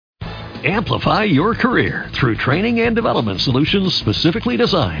Amplify your career through training and development solutions specifically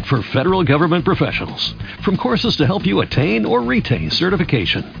designed for federal government professionals. From courses to help you attain or retain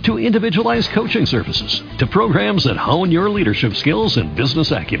certification, to individualized coaching services, to programs that hone your leadership skills and business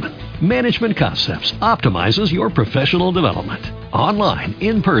acumen, Management Concepts optimizes your professional development. Online,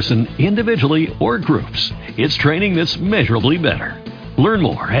 in person, individually, or groups, it's training that's measurably better. Learn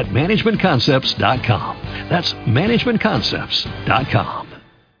more at managementconcepts.com. That's managementconcepts.com.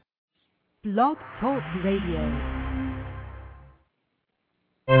 Blog Talk Radio.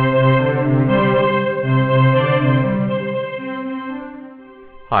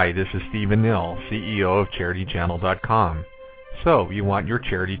 Hi, this is Stephen Nill, CEO of CharityChannel.com. So, you want your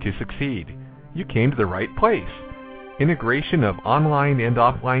charity to succeed. You came to the right place. Integration of online and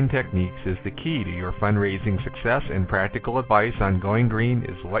offline techniques is the key to your fundraising success, and practical advice on going green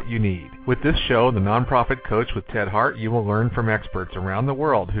is what you need. With this show, The Nonprofit Coach with Ted Hart, you will learn from experts around the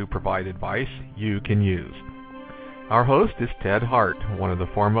world who provide advice you can use. Our host is Ted Hart, one of the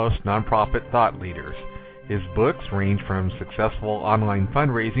foremost nonprofit thought leaders. His books range from successful online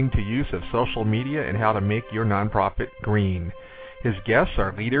fundraising to use of social media and how to make your nonprofit green. His guests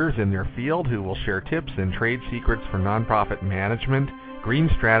are leaders in their field who will share tips and trade secrets for nonprofit management, green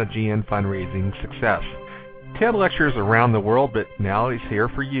strategy, and fundraising success. Ted lectures around the world, but now he's here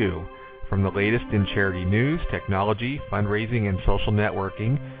for you. From the latest in charity news, technology, fundraising, and social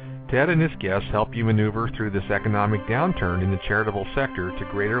networking, Ted and his guests help you maneuver through this economic downturn in the charitable sector to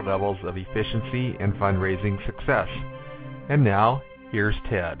greater levels of efficiency and fundraising success. And now, here's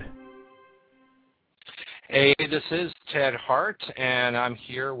Ted. Hey, this is Ted Hart, and I'm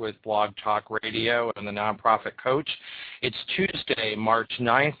here with Blog Talk Radio and the Nonprofit Coach. It's Tuesday, March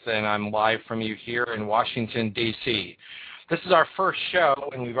 9th, and I'm live from you here in Washington, D.C. This is our first show,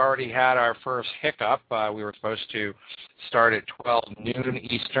 and we've already had our first hiccup. We were supposed to start at 12 noon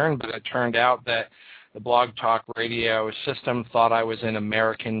Eastern, but it turned out that the Blog Talk Radio system thought I was in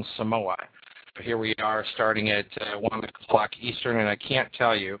American Samoa. So here we are starting at 1 o'clock Eastern, and I can't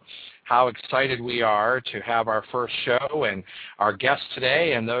tell you how excited we are to have our first show, and our guests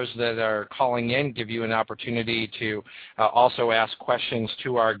today and those that are calling in give you an opportunity to also ask questions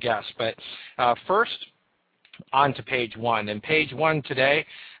to our guests. But first, on to page one. And page one today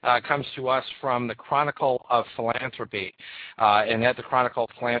comes to us from the Chronicle of Philanthropy. And at the Chronicle of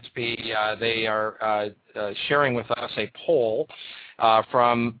Philanthropy, they are sharing with us a poll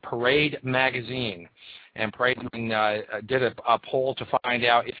from Parade Magazine. And Parade did a poll to find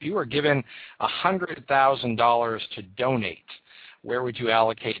out if you were given $100,000 to donate, where would you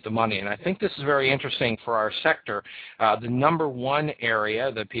allocate the money? And I think this is very interesting for our sector. The number one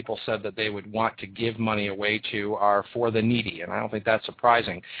area that people said that they would want to give money away to are for the needy, and I don't think that's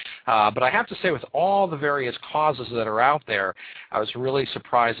surprising. But I have to say, with all the various causes that are out there, I was really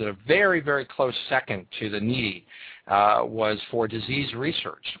surprised that a very, very close second to the needy was for disease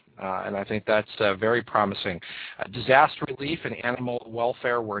research. And I think that's very promising. Disaster relief and animal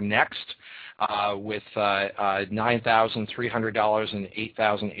welfare were next, with $9,300 and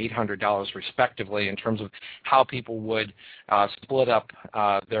 $8,800 respectively in terms of how people would split up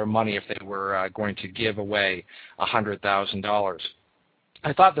their money if they were going to give away $100,000.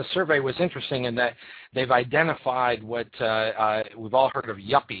 I thought the survey was interesting in that they've identified what we've all heard of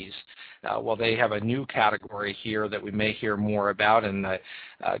yuppies. Well, they have a new category here that we may hear more about in the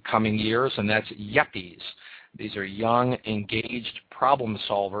coming years, and that's yuppies. These are young, engaged problem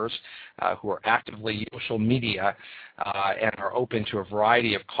solvers who are actively using social media and are open to a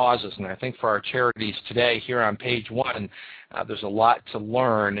variety of causes. And I think for our charities today, here on page one, there's a lot to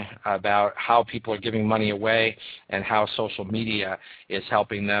learn about how people are giving money away and how social media is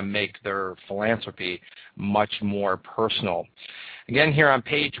helping them make their philanthropy much more personal. Again, here on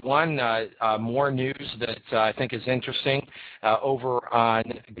page one, more news that I think is interesting over on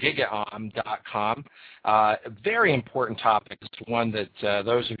gigaom.com. A very important topic. It's one that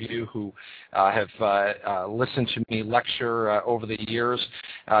those of you who have listened to me lecture over the years,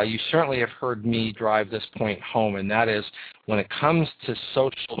 you certainly have heard me drive this point home, and that is when it comes to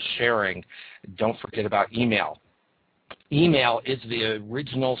social sharing, don't forget about email. Email is the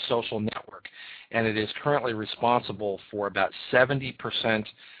original social network, and it is currently responsible for about 70%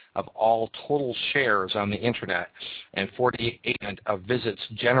 of all total shares on the Internet and 48% of visits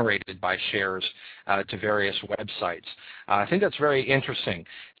generated by shares to various websites. I think that's very interesting.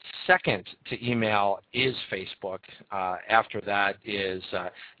 Second to email is Facebook. After that is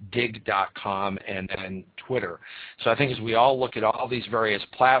dig.com and then Twitter. So I think as we all look at all these various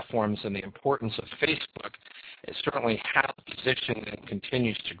platforms and the importance of Facebook, it certainly has a position and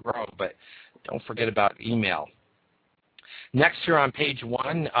continues to grow, but don't forget about email. Next here on page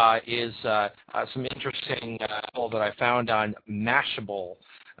 1 is some interesting that I found on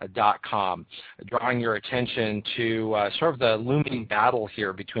Mashable.com, drawing your attention to sort of the looming battle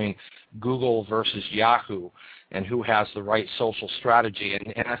here between Google versus Yahoo and who has the right social strategy.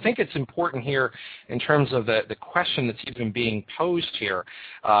 And I think it's important here in terms of the question that's even being posed here.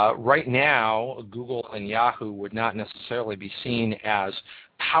 Right now, Google and Yahoo would not necessarily be seen as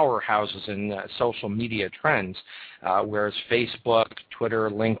powerhouses in social media trends, whereas Facebook, Twitter,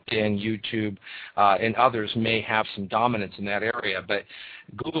 LinkedIn, YouTube, and others may have some dominance in that area. But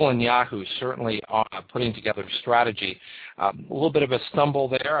Google and Yahoo certainly are putting together a strategy. A little bit of a stumble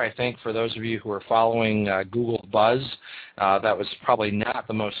there, I think, for those of you who are following Google Buzz. That was probably not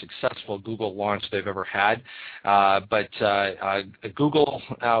the most successful Google launch they've ever had. But Google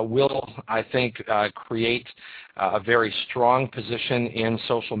will, I think, create a very strong position in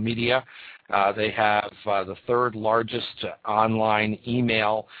social media. They have the third largest online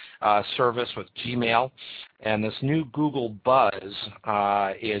email service with Gmail, and this new Google Buzz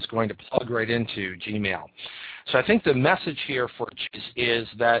is going to plug right into Gmail. So I think the message here is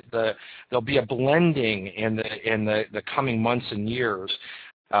that there'll be a blending in the coming months and years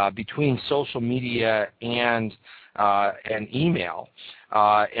between social media and email.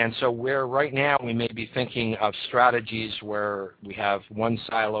 And so where right now we may be thinking of strategies where we have one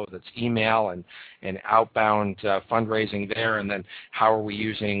silo that's email and outbound fundraising there, and then how are we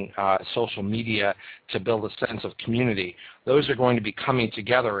using social media to build a sense of community. Those are going to be coming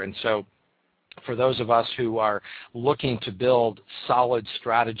together. And so for those of us who are looking to build solid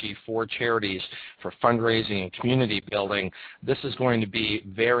strategy for charities, for fundraising and community building, this is going to be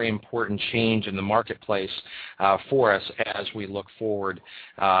very important change in the marketplace for us as we look forward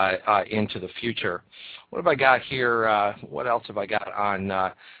into the future. What have I got here? What else have I got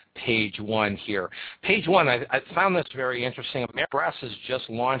on page 1 here? Page 1, I found this very interesting. American Express has just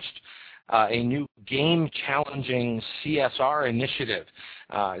launched a new game-challenging CSR initiative.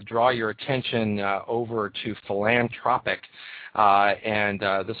 Draw your attention over to Philanthropic, and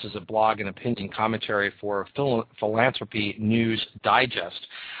this is a blog and opinion commentary for Philanthropy News Digest.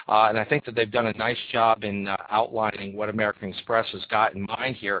 And I think that they've done a nice job in outlining what American Express has got in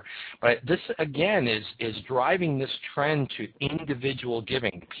mind here. But this, again, is driving this trend to individual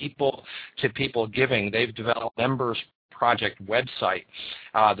giving, people-to-people giving. They've developed members project website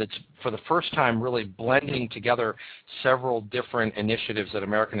that's for the first time really blending together several different initiatives that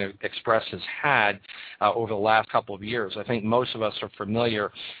American Express has had over the last couple of years. I think most of us are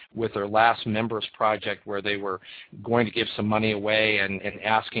familiar with their last members project where they were going to give some money away and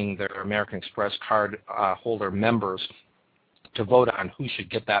asking their American Express card holder members to vote on who should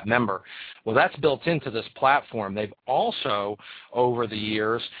get that member. Well, that's built into this platform. They've also, over the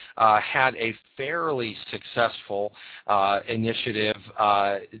years, had a fairly successful initiative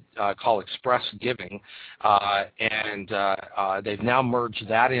called Express Giving, and they've now merged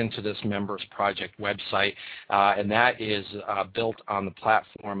that into this Members Project website, and that is built on the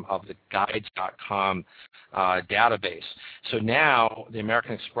platform of the Guides.com database. So now the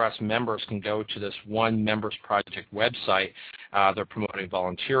American Express members can go to this one Members Project website. They're promoting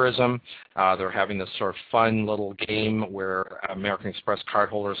volunteerism. They're having this sort of fun little game where American Express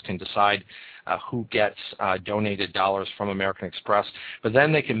cardholders can decide who gets donated dollars from American Express, but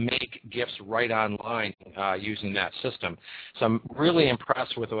then they can make gifts right online using that system. So I'm really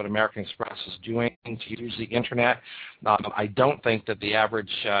impressed with what American Express is doing to use the internet. I don't think that the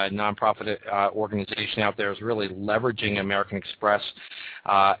average nonprofit organization out there is really leveraging American Express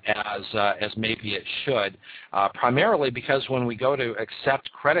as maybe it should, primarily because when we go to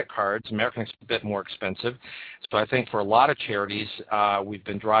accept credit cards, American Express is a bit more expensive. So I think for a lot of charities, we've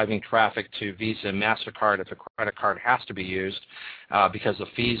been driving traffic to Visa and MasterCard if a credit card has to be used because the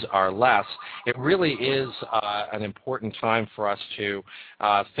fees are less. It really is an important time for us to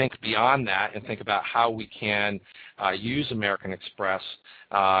think beyond that and think about how we can use American Express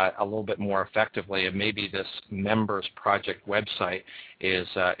a little bit more effectively, and maybe this Members Project website is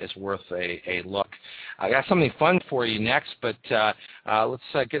worth a look. I got something fun for you next, but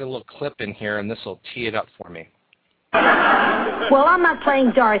let's get a little clip in here, and this will tee it up for me. Well, I'm not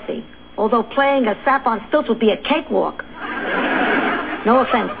playing Dorothy, although playing a sap on stilts would be a cakewalk. No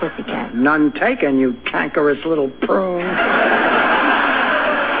offense, pussycat. None taken, you cankerous little prune.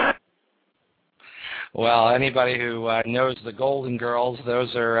 Well, anybody who knows the Golden Girls, those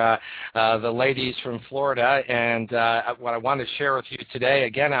are the ladies from Florida. And what I want to share with you today,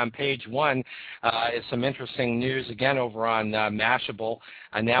 again, on page one, is some interesting news, again, over on Mashable,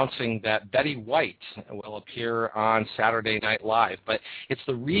 announcing that Betty White will appear on Saturday Night Live. But it's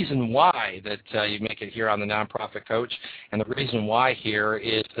the reason why that you make it here on the Nonprofit Coach, and the reason why here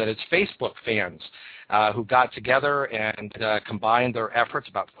is that it's Facebook fans who got together and combined their efforts.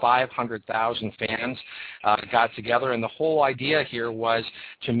 About 500,000 fans got together, and the whole idea here was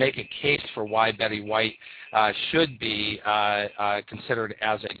to make a case for why Betty White should be considered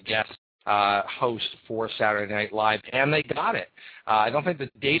as a guest host for Saturday Night Live, and they got it. I don't think the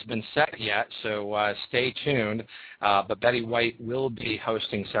date's been set yet, so stay tuned, but Betty White will be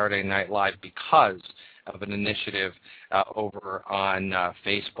hosting Saturday Night Live because of an initiative over on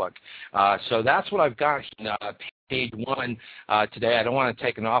Facebook. So that's what I've got on page one today. I don't want to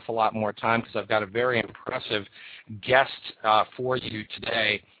take an awful lot more time because I've got a very impressive guest for you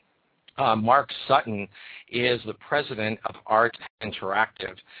today. Mark Sutton is the president of Artez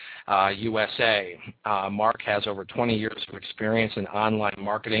Interactive USA. Mark has over 20 years of experience in online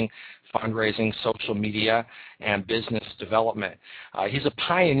marketing, fundraising, social media, and business development. He's a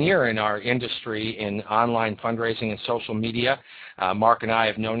pioneer in our industry in online fundraising and social media. Mark and I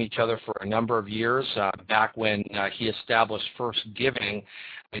have known each other for a number of years, back when he established First Giving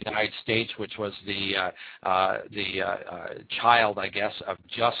in the United States, which was the child, I guess, of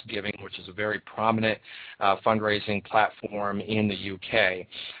Just Giving, which is a very prominent fundraising platform in the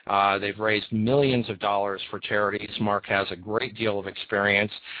UK. They've raised millions of dollars for charities. Mark has a great deal of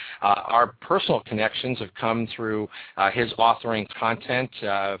experience. Our personal connections have come through his authoring content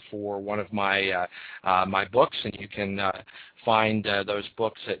for one of my my books, and you can find those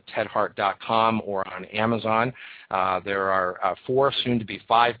books at tedhart.com or on Amazon. There are 4, soon to be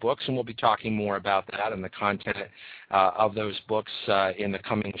 5 books, and we'll be talking more about that and the content of those books in the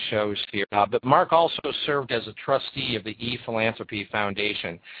coming shows here. But Mark also served as a trustee of the E-Philanthropy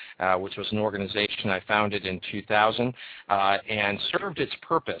Foundation, which was an organization I founded in 2000, and served its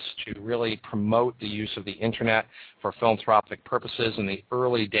purpose to really promote the use of the Internet for philanthropic purposes in the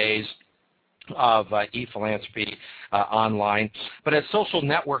early days of e-philanthropy online. But as social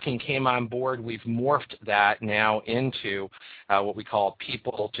networking came on board, we've morphed that now into what we call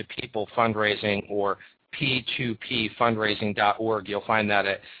people-to-people fundraising, or P2P fundraising.org. You'll find that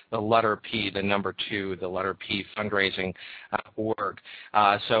at the letter P, the number 2, the letter P fundraising.org.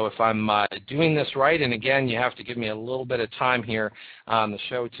 So if I'm doing this right, and again, you have to give me a little bit of time here on the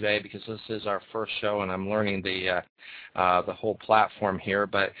show today because this is our first show and I'm learning the whole platform here,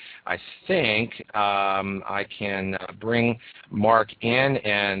 but I think I can bring Mark in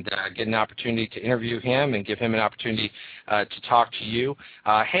and get an opportunity to interview him and give him an opportunity to talk to you.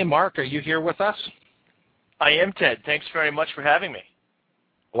 Hey, Mark, are you here with us? I am, Ted. Thanks very much for having me.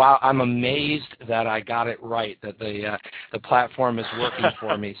 Wow, I'm amazed that I got it right, that the platform is working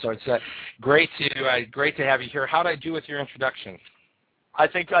for me. So it's great to have you here. How did I do with your introduction? I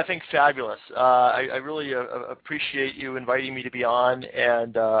think fabulous. I really appreciate you inviting me to be on,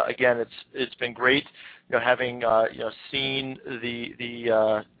 and again, it's been great, having seen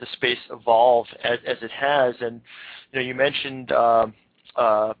the space evolve as it has, and you mentioned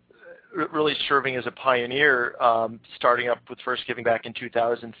really serving as a pioneer, starting up with First Giving back in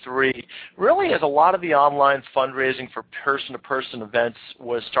 2003, really as a lot of the online fundraising for person-to-person events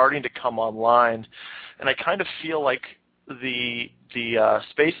was starting to come online, and I kind of feel like the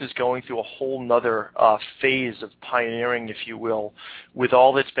space is going through a whole nother phase of pioneering, if you will, with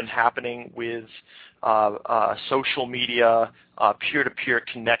all that's been happening with social media, peer-to-peer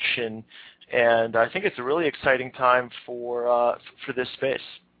connection, and I think it's a really exciting time for this space.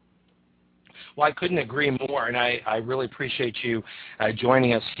 Well, I couldn't agree more, and I really appreciate you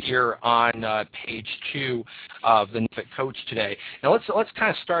joining us here on page 2 of the Nonprofit Coach today. Now, let's kind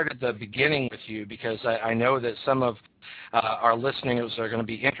of start at the beginning with you, because I know that some of our listeners are going to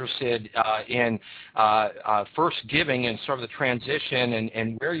be interested in First Giving and sort of the transition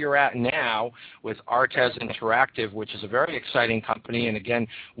and where you're at now with Artez Interactive, which is a very exciting company, and again,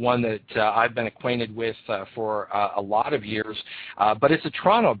 one that I've been acquainted with for a lot of years. But it's a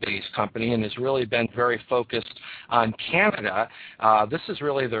Toronto-based company and has really been very focused on Canada. This is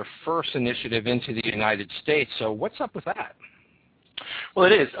really their first initiative into the United States. So what's up with that? Well,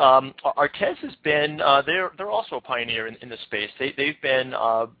 it is. Artez has been, they're also a pioneer in the space. They've been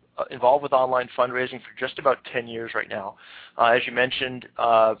involved with online fundraising for just about 10 years right now. As you mentioned,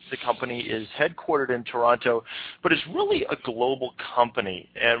 the company is headquartered in Toronto, but is really a global company.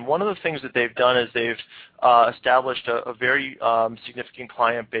 And one of the things that they've done is they've established a very significant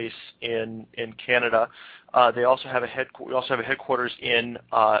client base in Canada. We also have a headquarters in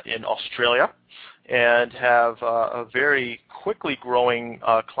Australia, and have a very quickly growing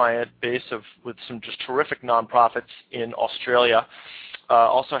client base with some just terrific nonprofits in Australia.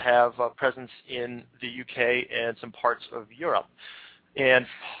 Also have a presence in the UK and some parts of Europe. And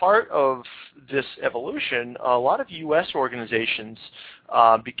part of this evolution, a lot of U.S. organizations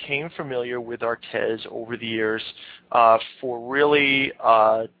became familiar with Artez over the years for really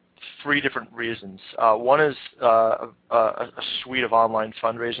three different reasons. One is a suite of online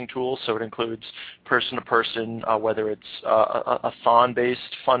fundraising tools, so it includes person-to-person, whether it's a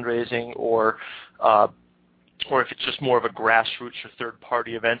thon-based fundraising or if it's just more of a grassroots or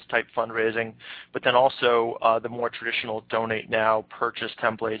third-party events type fundraising, but then also the more traditional donate now, purchase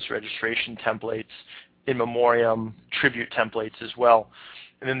templates, registration templates, in memoriam, tribute templates as well.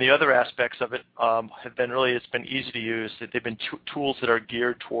 And then the other aspects of it have been really, it's been easy to use. They've been tools that are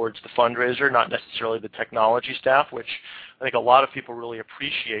geared towards the fundraiser, not necessarily the technology staff, which I think a lot of people really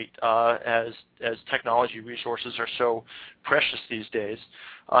appreciate as technology resources are so precious these days.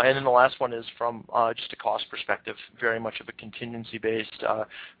 And then the last one is from just a cost perspective, very much of a contingency-based.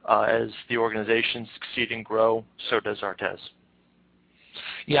 As the organizations succeed and grow, so does Artez.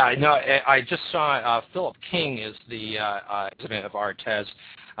 Yeah, no, I just saw Philip King is the president of Artez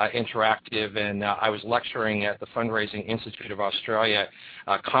Interactive, and I was lecturing at the Fundraising Institute of Australia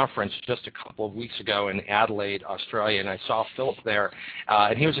conference just a couple of weeks ago in Adelaide, Australia, and I saw Philip there,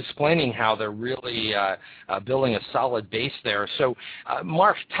 and he was explaining how they're really building a solid base there. So,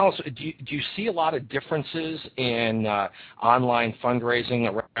 Mark, tell us, do you see a lot of differences in online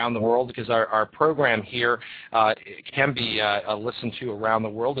fundraising around the world? Because our program here can be listened to around the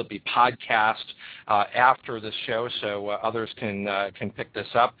world. It'll be podcast after the show, so others can pick this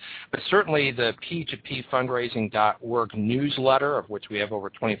up. But certainly the P2Pfundraising.org newsletter, of which we have over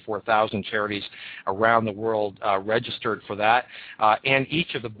 24,000 charities around the world registered for that, and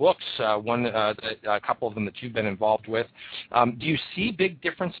each of the books, a couple of them that you've been involved with. Do you see big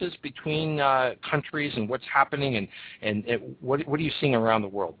differences between countries and what's happening, and what are you seeing around the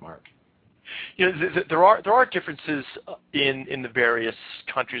world, Mark? You know, there are differences in the various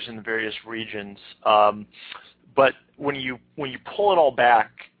countries and the various regions, but when you pull it all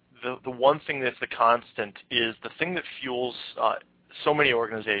back, the one thing that's the constant is the thing that fuels so many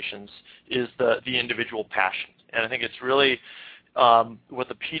organizations is the individual passion. And I think it's really what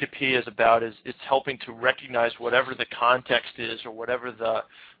the P2P is about is it's helping to recognize whatever the context is or whatever the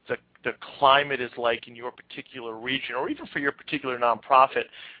climate is like in your particular region or even for your particular nonprofit,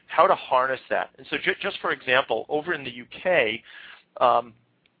 how to harness that. And so just for example, over in the UK,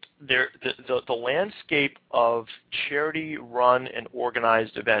 the landscape of charity-run and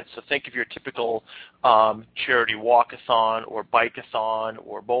organized events. So think of your typical charity walkathon or bikeathon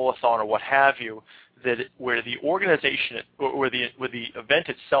or bowl-a-thon or what have you, where the organization or where the event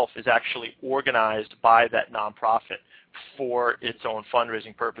itself is actually organized by that nonprofit for its own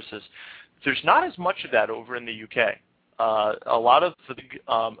fundraising purposes. There's not as much of that over in the UK. A lot of the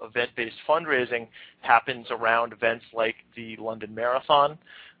event-based fundraising happens around events like the London Marathon,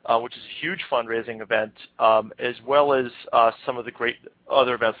 which is a huge fundraising event, as well as some of the great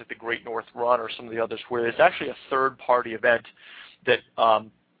other events like the Great North Run or some of the others, where it's actually a third-party event that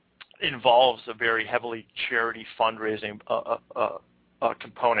involves a very heavily charity fundraising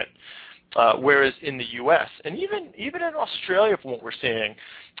component. Whereas in the U.S. and even in Australia, from what we're seeing,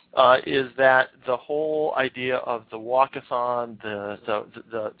 is that the whole idea of the walkathon,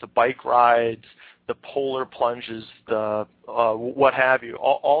 the bike rides, the polar plunges, the what have you,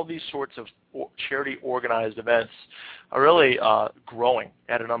 all these sorts of charity organized events are really growing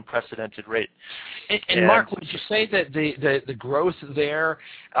at an unprecedented rate. And Mark, would you say that the growth there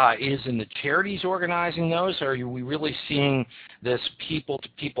is in the charities organizing those, or are we really seeing this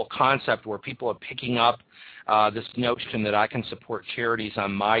people-to-people concept where people are picking up this notion that I can support charities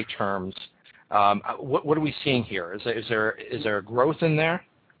on my terms? What are we seeing here? Is there a growth in there?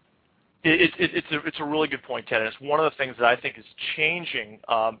 It's a really good point, Ted. And it's one of the things that I think is changing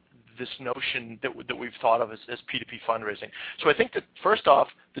this notion that we've thought of as P2P fundraising. So I think that first off,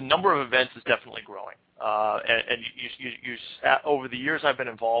 the number of events is definitely growing. And over the years I've been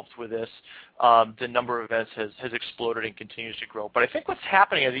involved with this, the number of events has exploded and continues to grow. But I think what's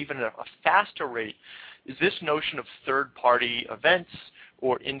happening at even a faster rate is this notion of third-party events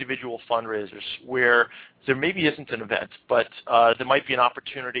or individual fundraisers where there maybe isn't an event, but there might be an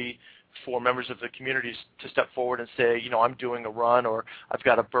opportunity for members of the communities to step forward and say, I'm doing a run, or I've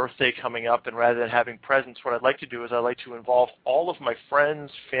got a birthday coming up, and rather than having presents, what I'd like to do is I'd like to involve all of my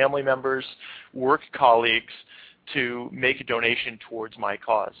friends, family members, work colleagues to make a donation towards my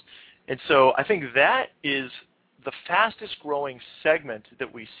cause. And so I think that is the fastest growing segment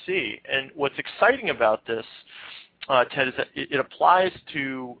that we see. And what's exciting about this, Ted, is that it applies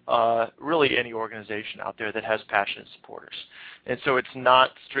to really any organization out there that has passionate supporters. And so it's not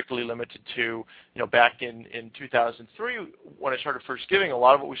strictly limited to, back in 2003 when I started First Giving, a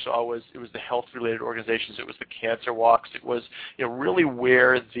lot of what we saw was it was the health-related organizations, it was the cancer walks, it was really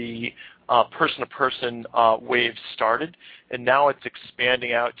where the person-to-person wave started. And now it's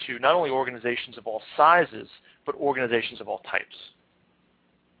expanding out to not only organizations of all sizes, but organizations of all types.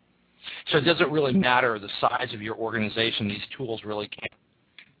 So it doesn't really matter the size of your organization. These tools really can't.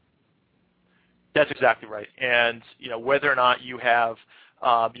 That's exactly right. And whether or not you have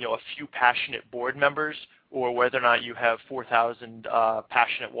a few passionate board members, or whether or not you have 4,000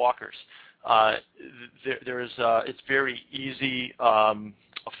 passionate walkers, it's very easy,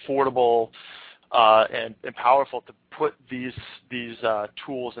 affordable, and powerful to put these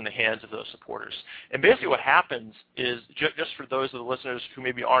tools in the hands of those supporters. And basically what happens is, just for those of the listeners who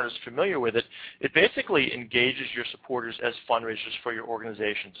maybe aren't as familiar with it, it basically engages your supporters as fundraisers for your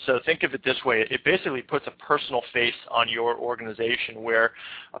organization. So think of it this way. It basically puts a personal face on your organization where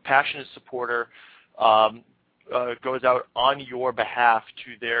a passionate supporter goes out on your behalf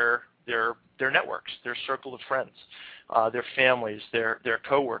to their networks, their circle of friends, their families, their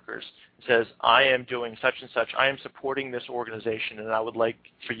coworkers, says, I am doing such and such, I am supporting this organization, and I would like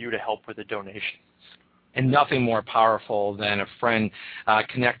for you to help with a donation. And nothing more powerful than a friend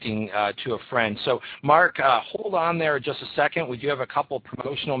connecting to a friend. So, Mark, hold on there just a second. We do have a couple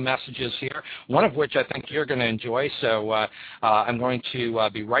promotional messages here, one of which I think you're going to enjoy. So I'm going to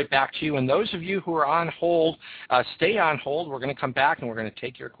be right back to you. And those of you who are on hold, stay on hold. We're going to come back and we're going to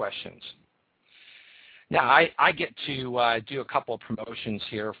take your questions. Now, I get to do a couple of promotions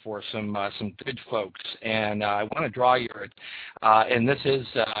here for some good folks, and I want to draw your and this is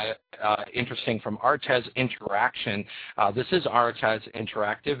interesting from Artez Interaction. This is Artez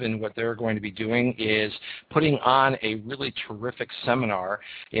Interactive, and what they're going to be doing is putting on a really terrific seminar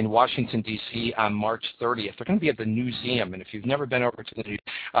in Washington, D.C. on March 30th. They're going to be at the Newseum, and if you've never been over to the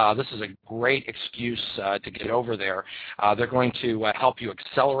this is a great excuse to get over there. They're going to help you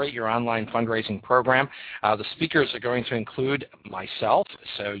accelerate your online fundraising program. The speakers are going to include myself,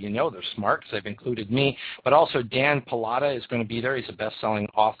 so they're smart because they've included me, but also Dan Pallotta is going to be there. He's a best-selling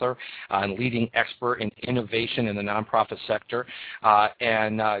author and leading expert in innovation in the nonprofit sector,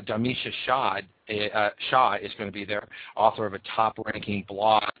 and Damisha Shah is going to be there, author of a top-ranking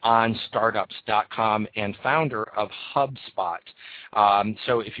blog on startups.com and founder of HubSpot.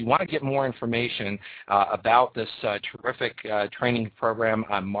 So if you want to get more information about this terrific training program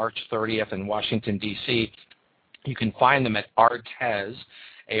on March 30th in Washington, D.C., you can find them at Artez,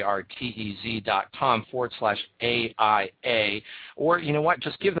 artez.com/AIA, or you know what,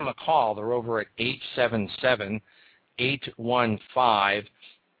 just give them a call. They're over at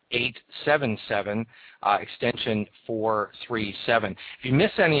 877-815-877, extension 437. If you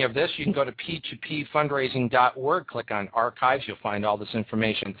miss any of this, you can go to p2pfundraising.org, click on Archives. You'll find all this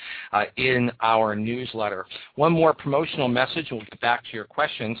information in our newsletter. One more promotional message, and we'll get back to your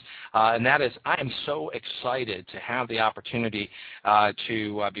questions, and that is I am so excited to have the opportunity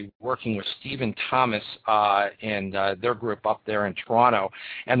to be working with Stephen Thomas and their group up there in Toronto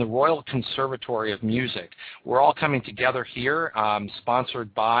and the Royal Conservatory of Music. We're all coming together here,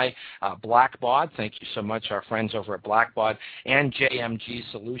 sponsored by Blackbaud. Thank you so much, our friends over at Blackbaud, and JMG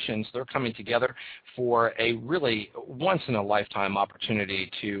Solutions. They're coming together for a really once-in-a-lifetime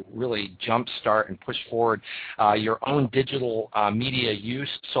opportunity to really jumpstart and push forward your own digital media use,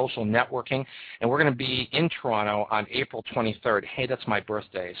 social networking. And we're going to be in Toronto on April 23rd. Hey, that's my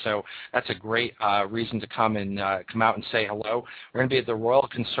birthday, so that's a great reason to come out and say hello. We're going to be at the Royal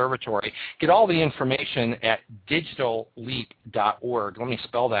Conservatory. Get all the information at digitalleap.org. Let me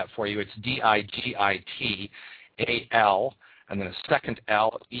spell that for you. It's DIGITAL, and then a second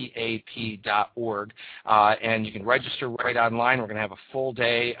L, EAP.org. And you can register right online. We're going to have a full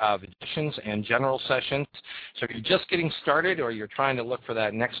day of editions and general sessions. So if you're just getting started or you're trying to look for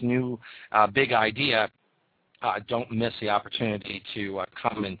that next new big idea, don't miss the opportunity to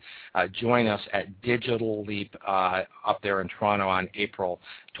come and join us at Digital Leap up there in Toronto on April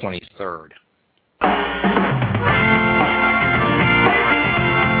 23rd.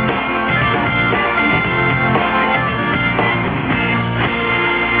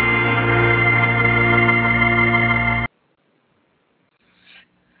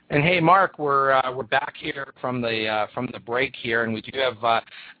 And hey, Mark, we're back here from the break here, and we do have a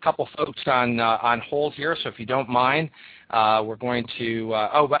couple folks on hold here. So if you don't mind, we're going to.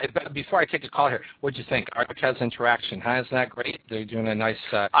 But before I take a call here, what'd you think? Artez Interaction, huh? Isn't that great? They're doing a nice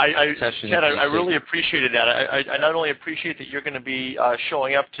session. Ted, I really appreciated that. I not only appreciate that you're going to be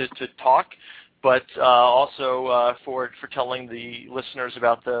showing up to talk, but also for telling the listeners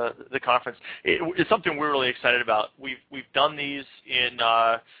about the conference. It's something we're really excited about. We've done these in.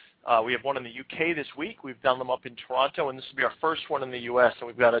 We have one in the UK this week. We've done them up in Toronto, and this will be our first one in the US. And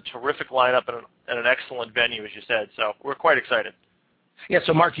we've got a terrific lineup and an excellent venue, as you said. So we're quite excited. Yeah.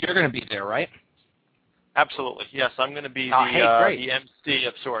 So Mark, you're going to be there, right? Absolutely. Yes, I'm going to be the MC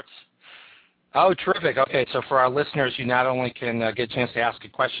of sorts. Oh, terrific. Okay, so for our listeners, you not only can get a chance to ask a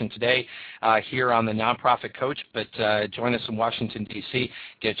question today here on the Nonprofit Coach, but join us in Washington, D.C.,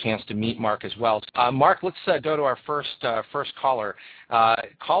 get a chance to meet Mark as well. Mark, let's go to our first caller.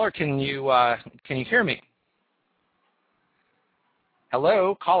 Caller, can you hear me?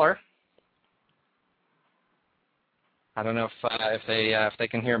 Hello, caller. I don't know if they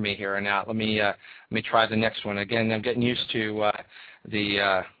can hear me here or not. Let me try the next one. Again, I'm getting used to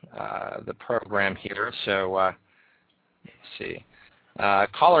the program here. So let's see.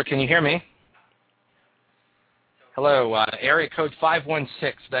 Caller, can you hear me? Hello, area code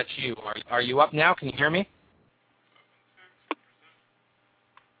 516. That's you. Are you up now? Can you hear me?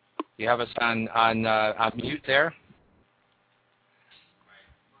 You have us on mute there.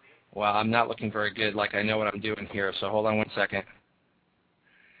 Well, I'm not looking very good, like I know what I'm doing here, so hold on one second.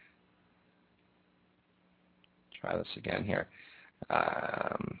 Try this again here.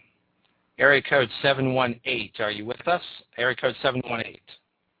 Area code 718, are you with us? Area code 718.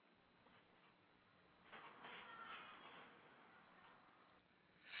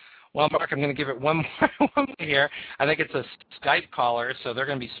 Well, Mark, I'm going to give it one more here. I think it's a Skype caller, so they're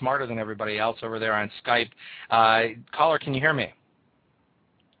going to be smarter than everybody else over there on Skype. Caller, can you hear me?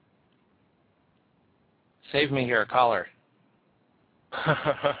 Save me here, caller.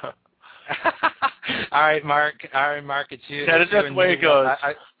 All right, Mark. It's you. That is the way it goes.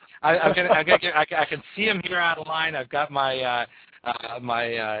 I can see him here on the line. I've got my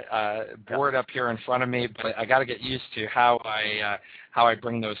board up here in front of me, but I got to get used to how I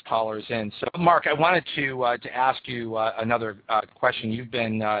bring those callers in. So, Mark, I wanted to ask you another question. You've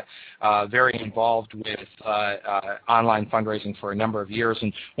been very involved with online fundraising for a number of years,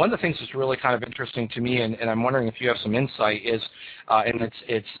 and one of the things that's really kind of interesting to me, and I'm wondering if you have some insight, is, and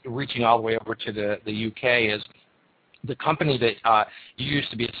it's reaching all the way over to the UK, is the company that you used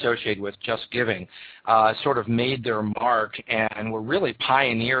to be associated with, Just Giving, sort of made their mark and were really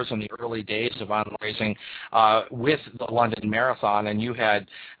pioneers in the early days of fundraising with the London Marathon, and you had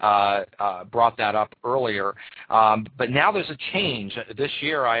brought that up earlier. But now there's a change. This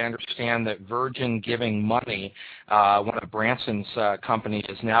year I understand that Virgin Giving Money, one of Branson's companies,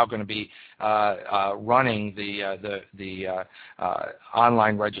 is now going to be running the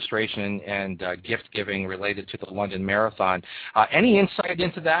online registration and gift giving related to the London Marathon. Any insight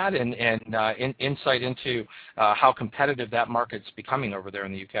into that, and insight into how competitive that market's becoming over there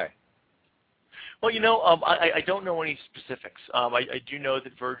in the UK? Well, I don't know any specifics. I do know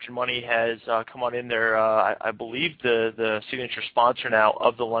that Virgin Money has come on in there. I believe the signature sponsor now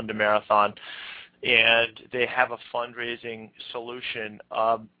of the London Marathon, and they have a fundraising solution.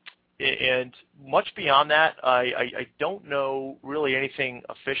 And much beyond that, I don't know really anything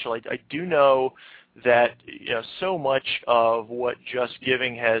official. I do know that so much of what Just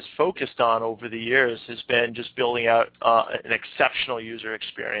Giving has focused on over the years has been just building out an exceptional user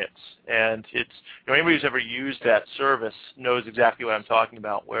experience. And it's anybody who's ever used that service knows exactly what I'm talking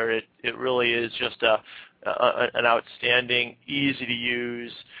about, where it really is just an outstanding, easy to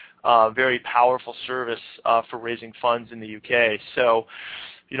use, very powerful service for raising funds in the UK. So,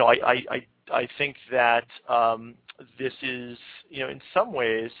 I think that this is, in some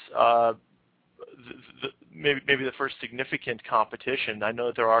ways, maybe the first significant competition. I know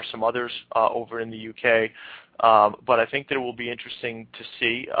that there are some others over in the UK, but I think that it will be interesting to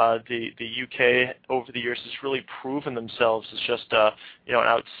see. The UK over the years has really proven themselves as just an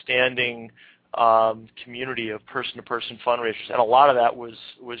outstanding community of person-to-person fundraisers, and a lot of that was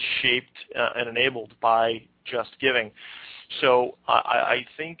shaped and enabled by Just Giving. So I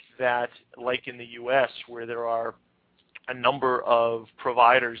think that, like in the U.S., where there are a number of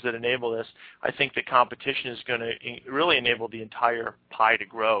providers that enable this, I think the competition is going to really enable the entire pie to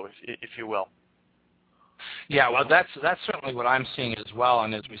grow, if you will. Yeah, well, that's certainly what I'm seeing as well.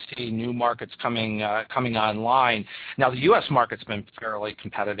 And as we see new markets coming online, now the U.S. market's been fairly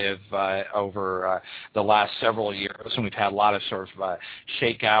competitive over the last several years, and we've had a lot of sort of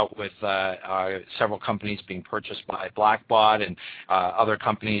shakeout with several companies being purchased by Blackbaud and other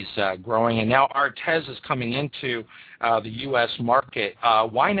companies growing. And now Artez is coming into the U.S. market.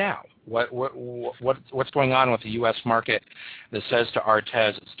 Why now? What's going on with the U.S. market that says to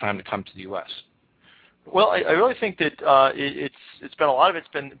Artez it's time to come to the U.S.? Well, I really think that it's been a lot of it's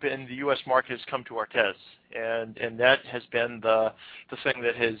been the U.S. market has come to Artez, and that has been the thing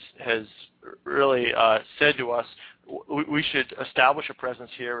that has really said to us we should establish a presence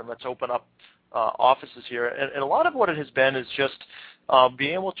here and let's open up offices here. And a lot of what it has been is just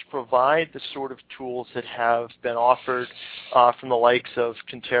being able to provide the sort of tools that have been offered from the likes of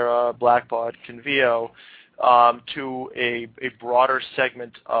Conterra, Blackbaud, Convio, to a broader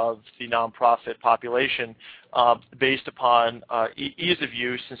segment of the nonprofit population based upon ease of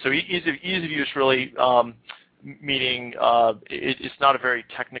use. And so ease of use really meaning it's not a very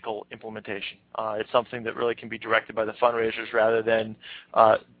technical implementation. It's something that really can be directed by the fundraisers rather than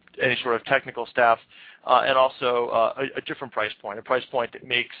any sort of technical staff, and also a different price point, a price point that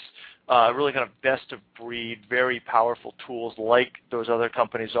makes really kind of best of breed, very powerful tools like those other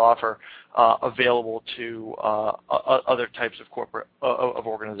companies offer available to other types of corporate of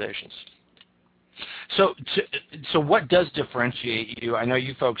organizations. So what does differentiate you? I know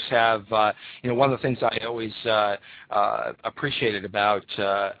you folks have, one of the things I always appreciated about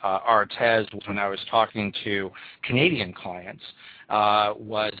Artez when I was talking to Canadian clients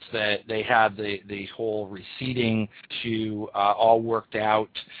was that they had the whole receipting issue all worked out.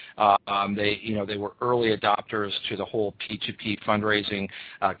 They were early adopters to the whole P2P fundraising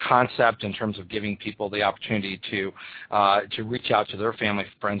concept in terms of giving people the opportunity to reach out to their family,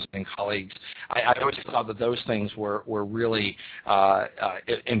 friends, and colleagues. I always thought that those things were really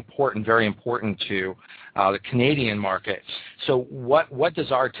important, very important to the Canadian market. So what does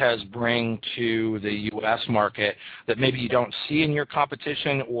Artez bring to the U.S. market that maybe you don't see in your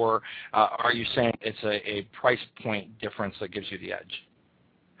competition, or are you saying it's a price point difference that gives you the edge?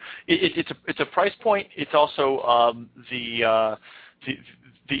 It's a price point. It's also the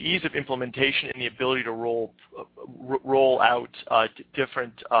ease of implementation and the ability to roll out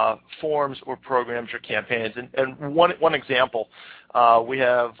different forms or programs or campaigns. And one example, we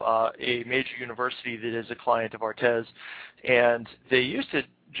have a major university that is a client of Artez, and they used to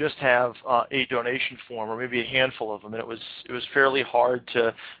just have a donation form, or maybe a handful of them, and it was fairly hard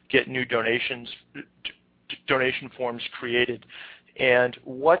to get new donation forms created. And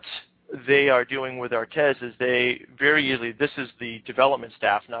what they are doing with Artez is they very easily, this is the development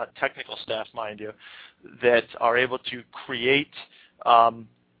staff, not technical staff, mind you, that are able to create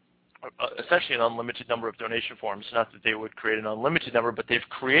essentially an unlimited number of donation forms. Not that they would create an unlimited number, but they've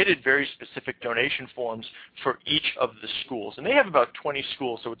created very specific donation forms for each of the schools. And they have about 20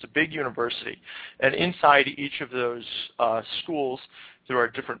 schools, so it's a big university. And inside each of those schools, there are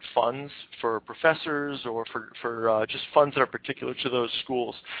different funds for professors or for just funds that are particular to those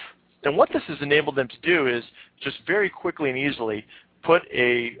schools. And what this has enabled them to do is just very quickly and easily put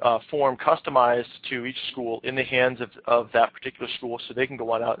a form customized to each school in the hands of that particular school so they can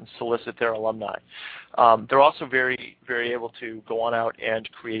go on out and solicit their alumni. They're also very, very able to go on out and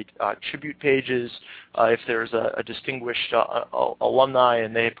create tribute pages if there's a distinguished alumni,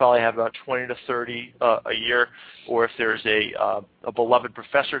 and they probably have about 20 to 30 a year, or if there's a beloved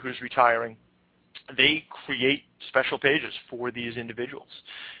professor who's retiring. They create special pages for these individuals,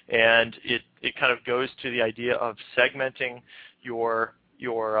 and it kind of goes to the idea of segmenting your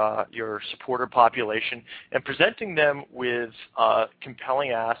supporter population and presenting them with compelling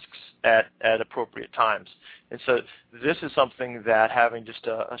asks at appropriate times. And so this is something that having just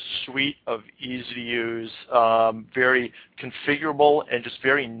a suite of easy-to-use, very configurable, and just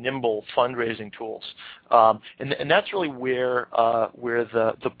very nimble fundraising tools. And that's really where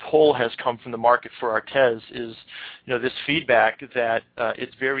the pull has come from the market for Artez is, this feedback that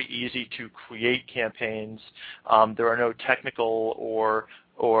it's very easy to create campaigns. There are no technical or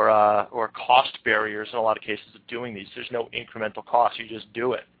cost barriers in a lot of cases of doing these. There's no incremental cost. You just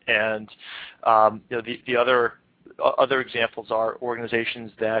do it. And the other examples are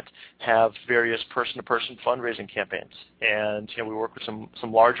organizations that have various person-to-person fundraising campaigns. And we work with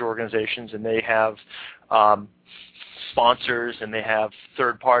some larger organizations, and they have sponsors, and they have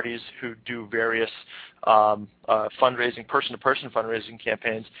third parties who do various fundraising, person-to-person fundraising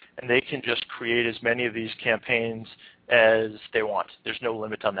campaigns, and they can just create as many of these campaigns as they want. There's no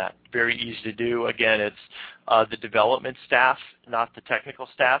limit on that. Very easy to do. Again, it's the development staff, not the technical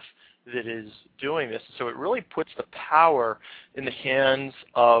staff, that is doing this. So it really puts the power in the hands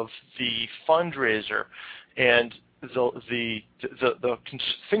of the fundraiser, and the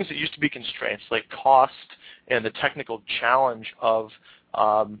things that used to be constraints, like cost and the technical challenge of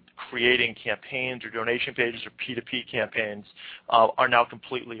creating campaigns or donation pages or P2P campaigns are now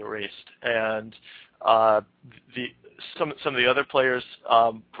completely erased. And some of the other players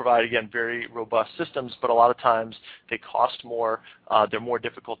provide, again, very robust systems, but a lot of times they cost more. They're more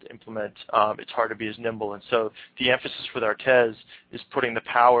difficult to implement. It's hard to be as nimble. And so the emphasis with Artez is putting the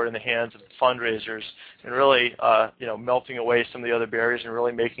power in the hands of the fundraisers and really melting away some of the other barriers and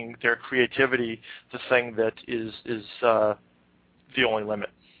really making their creativity the thing that is the only limit.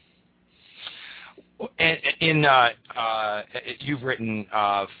 And you've written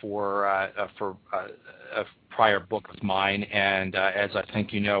for a prior book of mine, and as I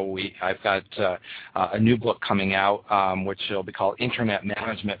think you know, I've got a new book coming out, which will be called Internet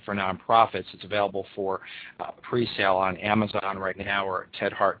Management for Nonprofits. It's available for pre-sale on Amazon right now or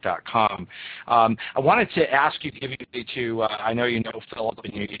at tedhart.com. I wanted to ask you, I know you know Philip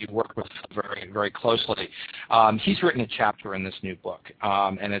and you work with Philip very, very closely. He's written a chapter in this new book,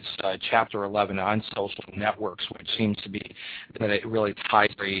 and it's Chapter 11 on social networks, which seems to be that it really ties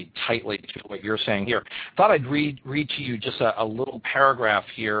very tightly to what you're saying here. Thought I'd read to you just a little paragraph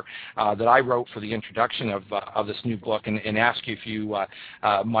here that I wrote for the introduction of this new book, and ask you if you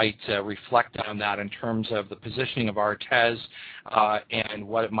might reflect on that in terms of the positioning of Artez and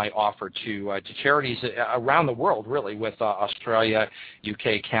what it might offer to charities around the world, really, with Australia,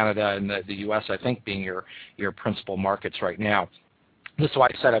 UK, Canada, and the US, I think, being your principal markets right now. This is why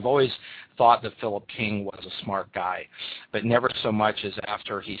I said I've always thought that Philip King was a smart guy, but never so much as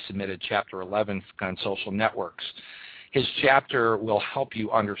after he submitted Chapter 11 on social networks. His chapter will help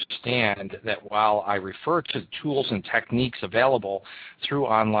you understand that while I refer to tools and techniques available through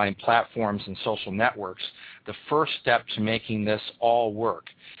online platforms and social networks, the first step to making this all work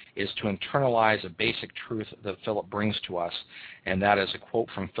is to internalize a basic truth that Philip brings to us, and that is a quote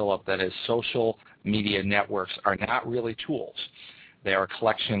from Philip that is, social media networks are not really tools. They are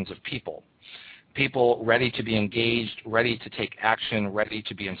collections of people. People ready to be engaged, ready to take action, ready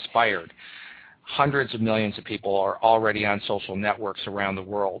to be inspired. Hundreds of millions of people are already on social networks around the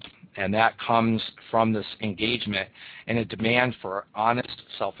world, and that comes from this engagement and a demand for honest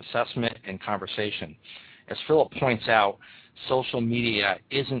self-assessment and conversation. As Philip points out, social media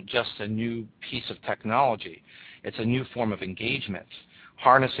isn't just a new piece of technology. It's a new form of engagement.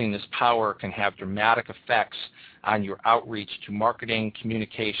 Harnessing this power can have dramatic effects on your outreach to marketing,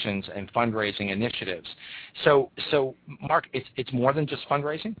 communications, and fundraising initiatives. So Mark, it's more than just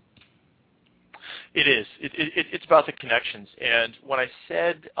fundraising? It is. It's about the connections. And when I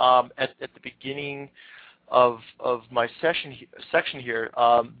said at the beginning of my section here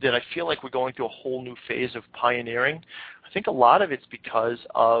that I feel like we're going through a whole new phase of pioneering, I think a lot of it's because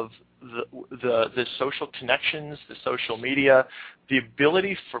of the social connections, the social media, the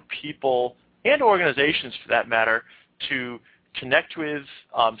ability for people and organizations, for that matter, to connect with,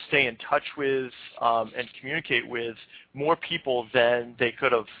 stay in touch with, and communicate with more people than they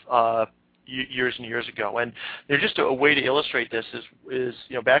could have years and years ago. And there's just a way to illustrate this is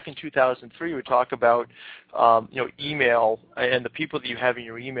back in 2003 we talk about email, and the people that you have in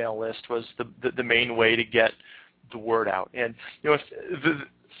your email list was the main way to get the word out. And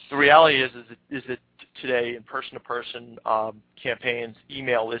the reality is that today, in person-to-person campaigns,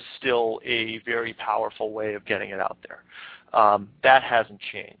 email is still a very powerful way of getting it out there. That hasn't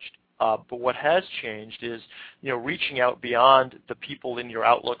changed. But what has changed is, reaching out beyond the people in your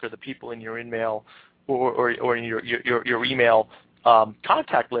Outlook or the people in your email or in your email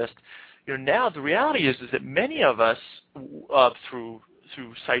contact list. Now the reality is that many of us through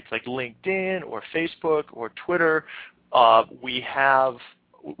sites like LinkedIn or Facebook or Twitter, we have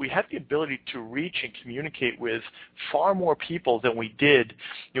the ability to reach and communicate with far more people than we did,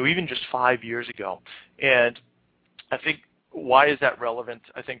 even just 5 years ago. And I think, why is that relevant?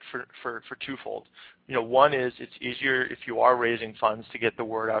 I think for twofold. One is it's easier if you are raising funds to get the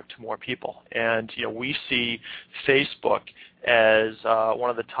word out to more people. And we see Facebook as one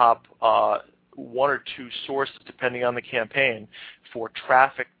of the top one or two sources, depending on the campaign, for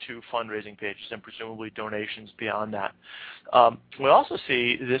traffic to fundraising pages and presumably donations beyond that. We also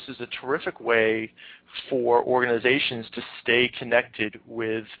see this is a terrific way for organizations to stay connected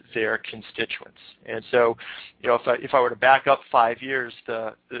with their constituents. And so, if I were to back up 5 years,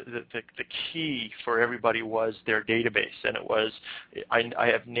 the key for everybody was their database, and it was I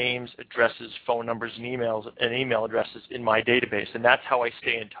have names, addresses, phone numbers, and email addresses in my database, and that's how I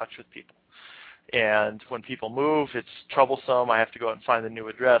stay in touch with people. And when people move, it's troublesome. I have to go out and find the new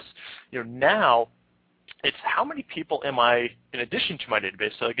address. Now it's how many people am I in addition to my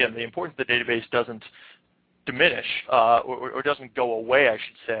database. So again, the importance of the database doesn't diminish or doesn't go away, I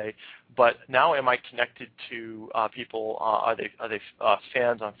should say. But now, am I connected to people? Are they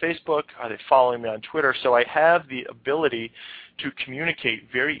fans on Facebook? Are they following me on Twitter? So I have the ability to communicate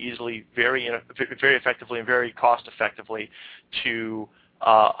very easily, very effectively, and very cost effectively to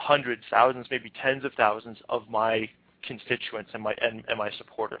hundreds, thousands, maybe tens of thousands of my constituents and my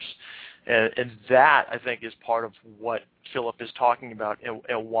supporters. And that, I think, is part of what Philip is talking about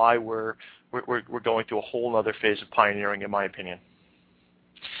and why we're going through a whole other phase of pioneering, in my opinion.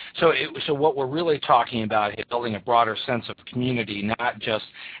 So what we're really talking about is building a broader sense of community, not just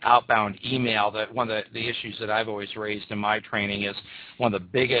outbound email. That one of the issues that I've always raised in my training is one of the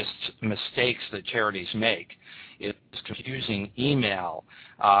biggest mistakes that charities make is confusing email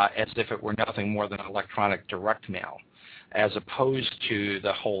as if it were nothing more than electronic direct mail, as opposed to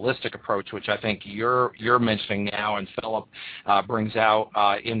the holistic approach, which I think you're mentioning now and Philip brings out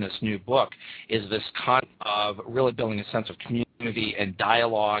in this new book, is this concept of really building a sense of community and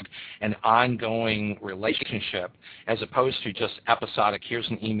dialogue and ongoing relationship, as opposed to just episodic, here's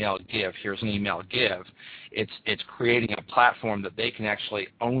an email, give, here's an email, give. It's creating a platform that they can actually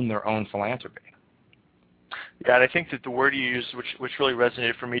own their own philanthropy. Yeah, and I think that the word you used, which really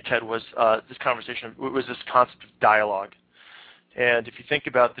resonated for me, Ted, was this conversation, was this concept of dialogue. And if you think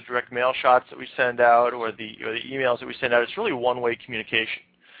about the direct mail shots that we send out or the emails that we send out, it's really one-way communication.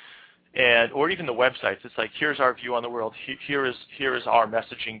 Or even the websites, it's like, here's our view on the world, here is our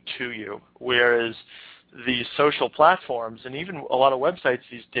messaging to you. Whereas the social platforms and even a lot of websites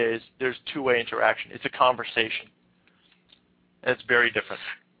these days, there's two-way interaction. It's a conversation. And it's very different.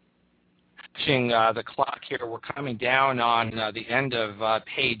 The clock here, we're coming down on the end of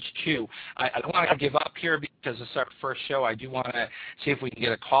page 2. I don't want to give up here because it's our first show. I do want to see if we can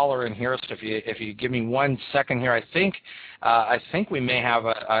get a caller in here. So if you give me 1 second here, I think we may have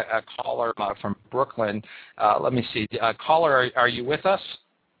a caller from Brooklyn. Let me see. Caller, are you with us?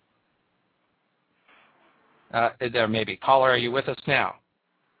 There may be. Caller, are you with us now?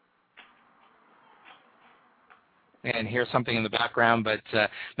 And hear something in the background, but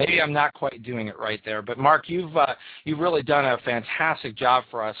maybe I'm not quite doing it right there. But Mark, you've really done a fantastic job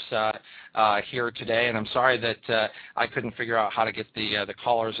for us here today, and I'm sorry that I couldn't figure out how to get the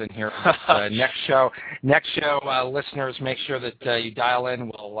callers in here. But, next show, listeners, make sure that you dial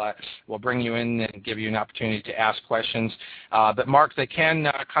in. We'll bring you in and give you an opportunity to ask questions. But Mark, they can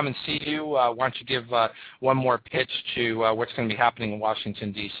come and see you. Why don't you give one more pitch to what's going to be happening in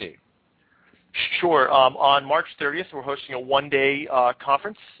Washington, D.C.? Sure. On March 30th, we're hosting a one-day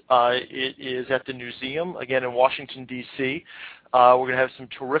conference. It is at the Museum, again, in Washington, D.C. We're going to have some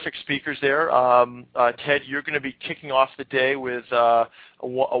terrific speakers there. Ted, you're going to be kicking off the day with a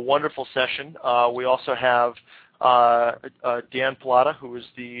wonderful session. We also have Dan Plata, who was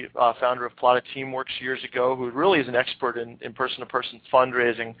the founder of Plata Teamworks years ago, who really is an expert in person-to-person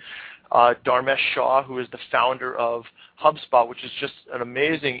fundraising. Dharmesh Shah, who is the founder of HubSpot, which is just an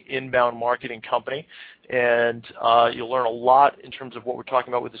amazing inbound marketing company. And you'll learn a lot in terms of what we're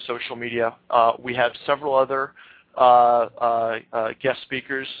talking about with the social media. We have several other guest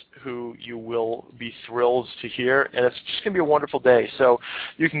speakers who you will be thrilled to hear, and it's just going to be a wonderful day. So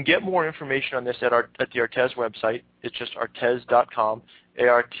you can get more information on this at the Artez website. It's just artez.com,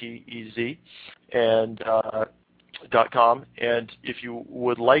 A-R-T-E-Z, and .com, and if you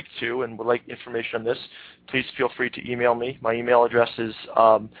would like to and would like information on this, please feel free to email me. My email address is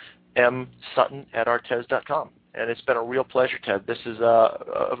msutton@artez.com, and it's been a real pleasure, Ted. This is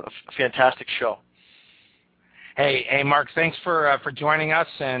a fantastic show. Hey, Mark, thanks for joining us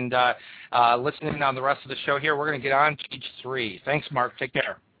and listening on the rest of the show here. We're going to get on to page 3. Thanks, Mark. Take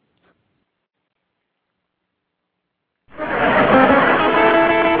care.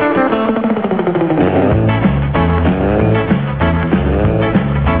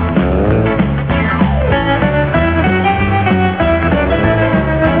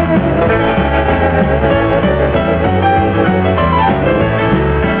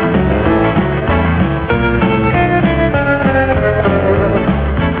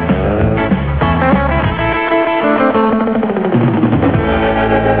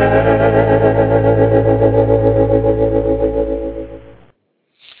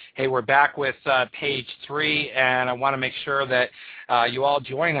 We're back with page 3, and I want to make sure that you all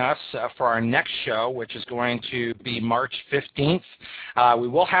join us for our next show, which is going to be March 15th. We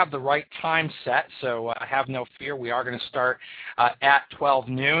will have the right time set, so have no fear. We are going to start at 12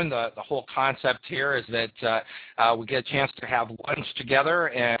 noon. The whole concept here is that we get a chance to have lunch together,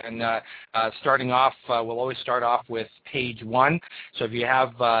 and starting off, we'll always start off with page 1. So if you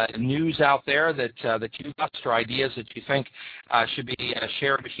have news out there that you've got or ideas that you think should be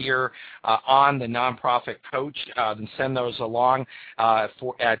shared here on the Nonprofit Coach, then send those along at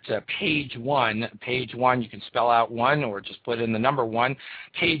page 1. Page 1, you can spell out 1 or just put in the number 1.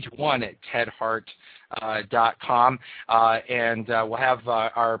 Page 1 at tedhart.com, and we'll have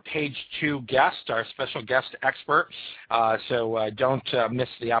our page 2 guest, our special guest expert. So don't miss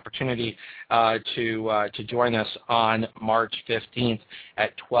the opportunity to join us on March 15th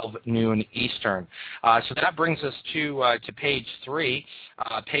at 12 noon Eastern. So that brings us to page 3.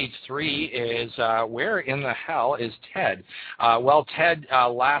 Page 3 is where in the hell is Ted? Well, Ted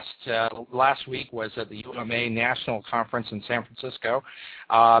last week was at the UMA National Conference in San Francisco,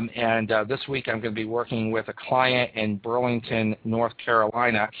 and this week I'm going to be working with a client in Burlington, North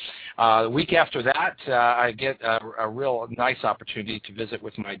Carolina. The week after that, I get a real nice opportunity to visit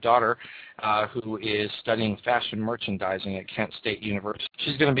with my daughter, who is studying fashion merchandising at Kent State University.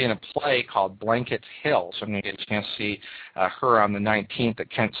 She's going to be in a play called Blanket Hill, so I'm going to get a chance to see her on the 19th at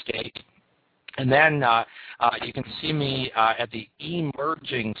Kent State. And then you can see me at the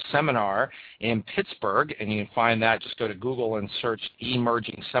Emerging Seminar in Pittsburgh, and you can find that. Just go to Google and search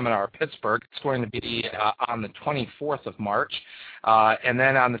Emerging Seminar Pittsburgh. It's going to be on the 24th of March. And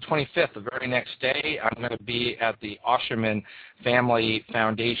then on the 25th, the very next day, I'm going to be at the Osherman Family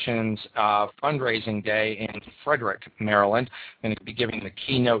Foundation's fundraising day in Frederick, Maryland. I'm going to be giving the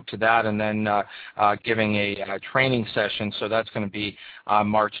keynote to that and then giving a training session. So that's going to be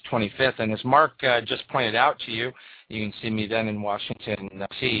March 25th. And as Mark just pointed out to you, you can see me then in Washington,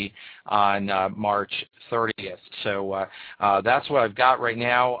 D.C. on March 30th. So that's what I've got right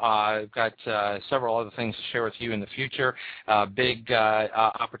now. I've got several other things to share with you in the future. Big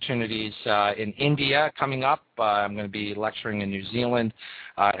opportunities in India coming up. I'm going to be lecturing in New Zealand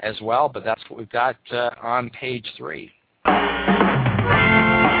as well, but that's what we've got on page 3.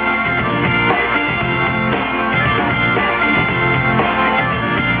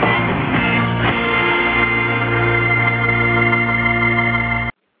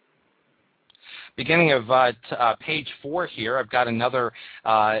 Beginning of page 4 here, I've got another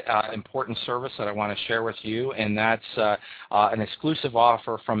important service that I want to share with you, and that's an exclusive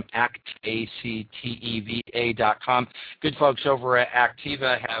offer from acteva.com. Good folks over at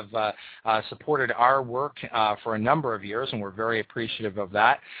Acteva have supported our work for a number of years, and we're very appreciative of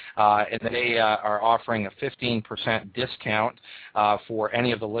that. And they are offering a 15% discount for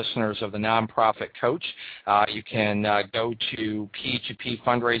any of the listeners of the Nonprofit Coach. You can go to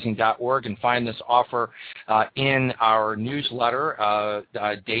p2pfundraising.org and find this offer in our newsletter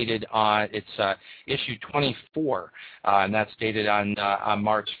dated on issue 24, and that's dated on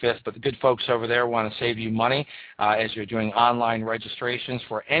March 5th. But the good folks over there want to save you money as you're doing online registrations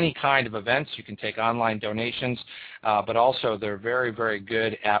for any kind of events. You can take online donations, but also they're very, very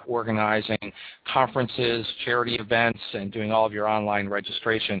good at organizing conferences, charity events, and doing all of your online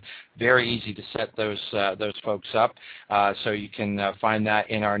registration. Very easy to set those folks up. So you can find that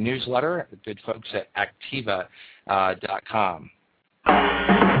in our newsletter, the good folks at acteva.com.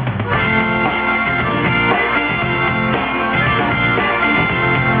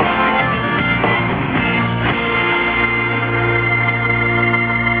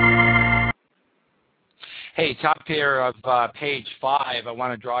 Hey, top here of page 5, I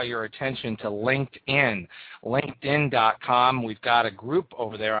want to draw your attention to LinkedIn. LinkedIn.com. We've got a group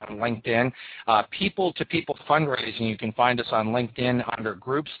over there on LinkedIn, People to People Fundraising. You can find us on LinkedIn under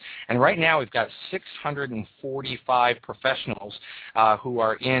groups. And right now we've got 645 professionals who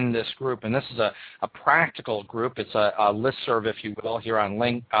are in this group. And this is a practical group. It's a listserv, if you will, here on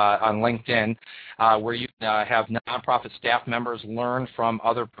LinkedIn, where you have nonprofit staff members learn from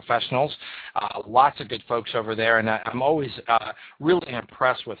other professionals. Lots of good folks over there, and I'm always really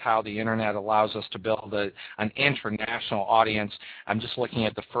impressed with how the Internet allows us to build an international audience. I'm just looking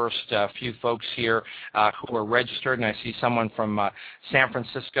at the first few folks here who are registered, and I see someone from San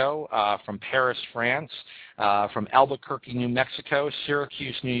Francisco, from Paris, France, from Albuquerque, New Mexico,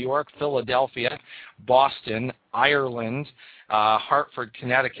 Syracuse, New York, Philadelphia, Boston, Ireland, Hartford,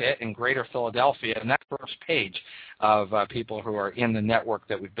 Connecticut, and Greater Philadelphia. And that first page of people who are in the network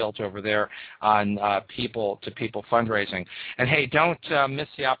that we've built over there on People to People Fundraising. And hey, don't miss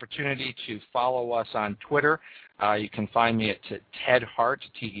the opportunity to follow us on Twitter. You can find me at Ted Hart,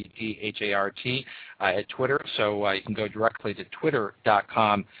 TEDHART, at Twitter. So you can go directly to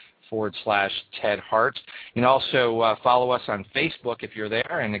twitter.com/Ted Hart. You can also follow us on Facebook if you're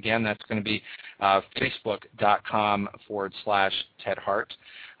there. And again, that's going to be facebook.com/Ted Hart.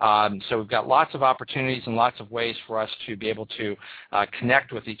 So we've got lots of opportunities and lots of ways for us to be able to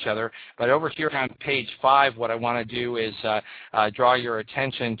connect with each other. But over here on page 5, what I want to do is draw your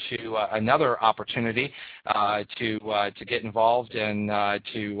attention to another opportunity to get involved and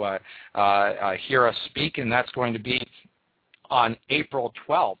to hear us speak, and that's going to be on April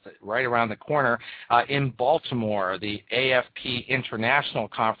 12th, right around the corner, in Baltimore. The AFP International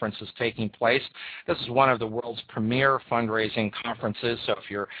Conference is taking place. This is one of the world's premier fundraising conferences, so if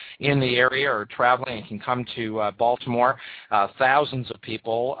you're in the area or traveling, you can come to Baltimore. Thousands of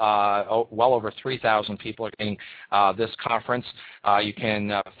people, well over 3,000 people are getting this conference. You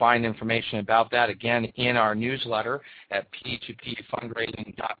can find information about that, again, in our newsletter at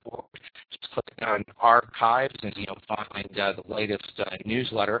p2pfundraising.org. Just click on Archives, and you'll find the latest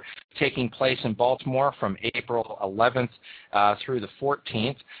newsletter taking place in Baltimore from April 11th through the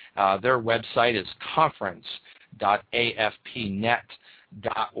 14th. Their website is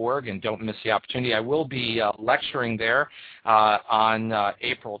conference.afpnet.org, and don't miss the opportunity. I will be lecturing there on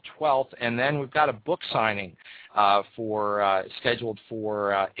April 12th, and then we've got a book signing scheduled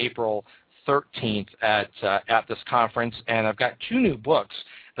for April 13th at this conference, and I've got 2 new books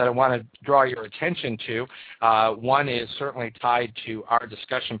that I want to draw your attention to. One is certainly tied to our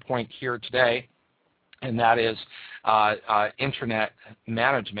discussion point here today, and that is Internet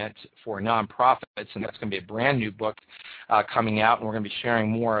Management for Nonprofits, and that's going to be a brand new book coming out, and we're going to be sharing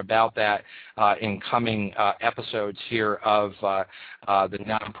more about that in coming episodes here of the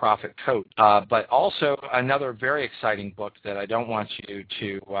Nonprofit Coach. But also another very exciting book that I don't want you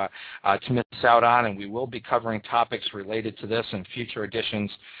to miss out on, and we will be covering topics related to this in future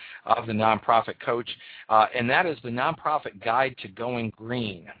editions of the Nonprofit Coach, and that is the Nonprofit Guide to Going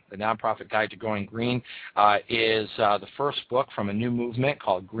Green. The Nonprofit Guide to Going Green is the first book from a new movement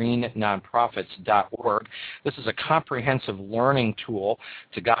called greennonprofits.org. This is a comprehensive learning tool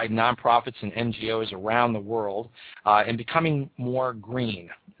to guide nonprofits and NGOs around the world in becoming more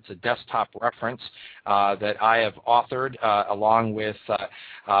green. It's a desktop reference that I have authored along with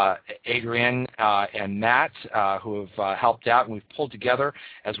Adrian and Matt, who have helped out, and we've pulled together,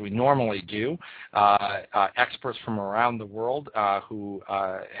 as we normally do, experts from around the world who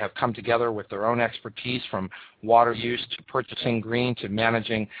have come together with their own expertise, from water use to purchasing green to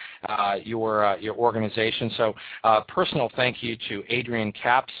managing your organization. So personal thank you to Adrian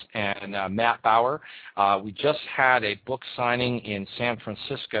Capps and Matt Bauer. We just had a book signing in San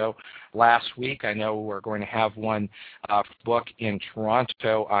Francisco last week. I know we're going to have one book in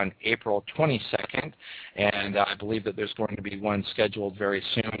Toronto on April 22nd, and I believe that there's going to be one scheduled very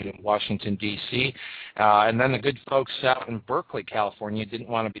soon in Washington, D.C. And then the good folks out in Berkeley, California, didn't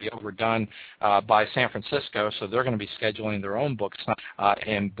want to be overdone by San Francisco, so they're going to be scheduling their own books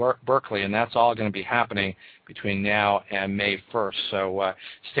in Berkeley, and that's all going to be happening between now and May 1st. So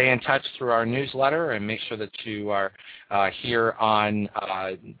stay in touch through our newsletter, and make sure that you are here on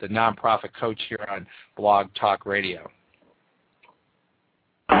the Nonprofit Coach here on Blog Talk Radio.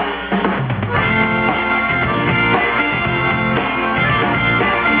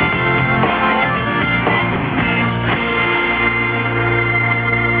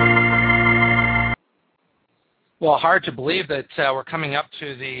 Well, hard to believe that we're coming up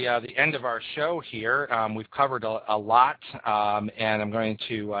to the end of our show here. We've covered a lot, and I'm going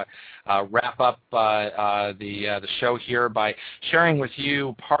to wrap up the show here by sharing with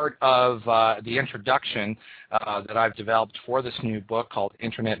you part of the introduction that I've developed for this new book called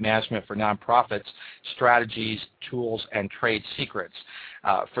Internet Management for Nonprofits: Strategies, Tools, and Trade Secrets.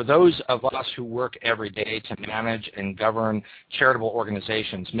 For those of us who work every day to manage and govern charitable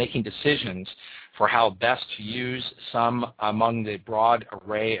organizations, making decisions for how best to use some among the broad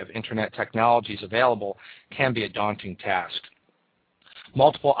array of Internet technologies available can be a daunting task.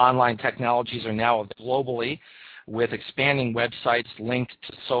 Multiple online technologies are now globally, with expanding websites linked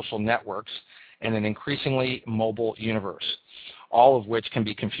to social networks and an increasingly mobile universe, all of which can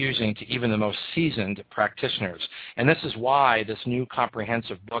be confusing to even the most seasoned practitioners. And this is why this new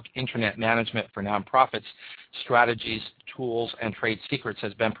comprehensive book, Internet Management for Nonprofits: Strategies, Tools, and Trade Secrets,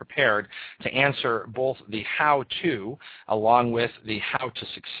 has been prepared to answer both the how-to along with the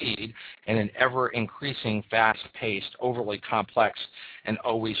how-to-succeed in an ever-increasing, fast-paced, overly complex, and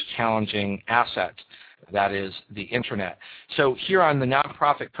always challenging asset. That is the Internet. So here on the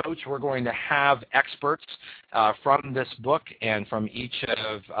Nonprofit Coach, we're going to have experts from this book and from each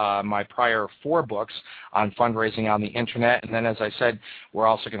of my prior 4 books on fundraising on the Internet. And then, as I said, we're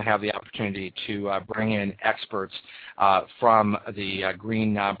also going to have the opportunity to bring in experts from the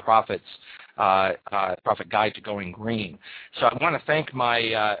Green Nonprofits Profit Guide to Going Green. So I want to thank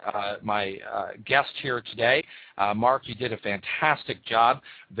my guest here today. Mark, you did a fantastic job.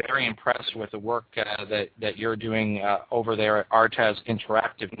 Very impressed with the work that you're doing over there at Artez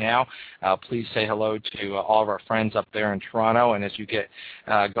Interactive now. Please say hello to all of our friends up there in Toronto. And as you get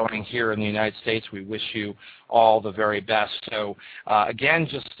going here in the United States, we wish you all the very best. So again,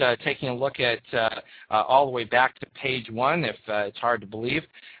 just taking a look at all the way back to page 1, if it's hard to believe,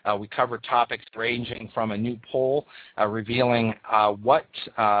 we covered topics ranging from a new poll revealing what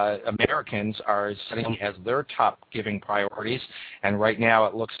Americans are setting as their top giving priorities, and right now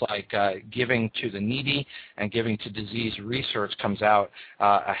it looks like giving to the needy and giving to disease research comes out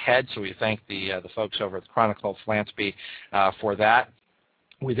ahead, so we thank the folks over at the Chronicle of Philanthropy for that.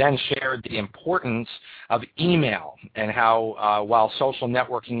 We then shared the importance of email and how while social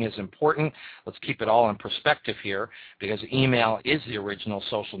networking is important, let's keep it all in perspective here, because email is the original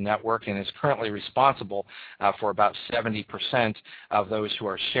social network and is currently responsible for about 70% of those who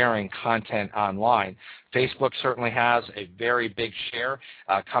are sharing content online. Facebook certainly has a very big share,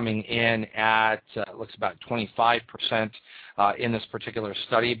 coming in at looks about 25% in this particular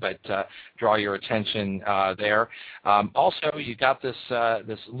study, but draw your attention there. Also, you got this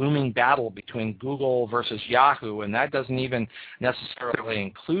looming battle between Google versus Yahoo, and that doesn't even necessarily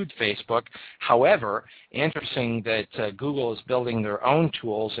include Facebook. However, interesting that Google is building their own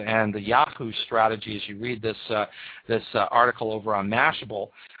tools, and the Yahoo strategy, as you read this article over on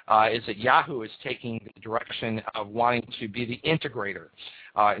Mashable, is that Yahoo is taking the direction of wanting to be the integrator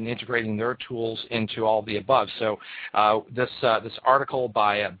and integrating their tools into all the above. So this article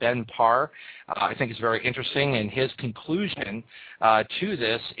by Ben Parr I think is very interesting, and his conclusion to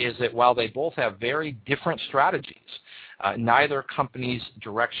this is that while they both have very different strategies, neither company's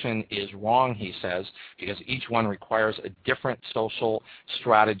direction is wrong, he says, because each one requires a different social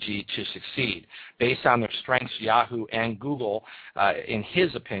strategy to succeed. Based on their strengths, Yahoo and Google, in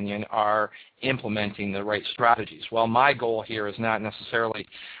his opinion, are implementing the right strategies. Well, my goal here is not necessarily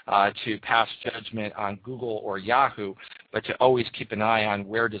to pass judgment on Google or Yahoo, but to always keep an eye on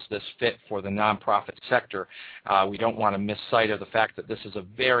where does this fit for the nonprofit sector. We don't want to miss sight of the fact that this is a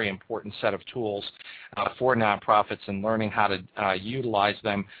very important set of tools for nonprofits, and learning how to utilize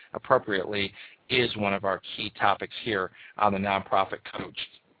them appropriately is one of our key topics here on the Nonprofit Coach.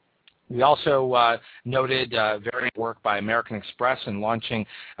 We also noted various work by American Express in launching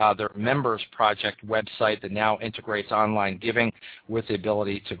their Members Project website that now integrates online giving with the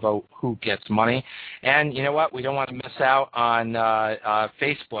ability to vote who gets money. And you know what? We don't want to miss out on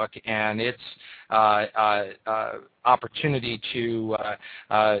Facebook and its opportunity to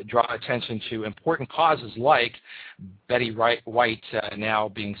draw attention to important causes like Betty White now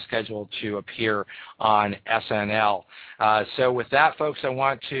being scheduled to appear on SNL. So with that, folks, I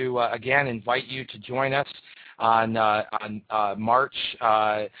want to again invite you to join us on March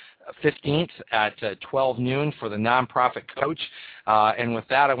 15th at 12 noon for the Nonprofit Coach. And with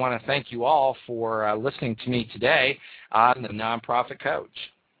that, I want to thank you all for listening to me today on the Nonprofit Coach.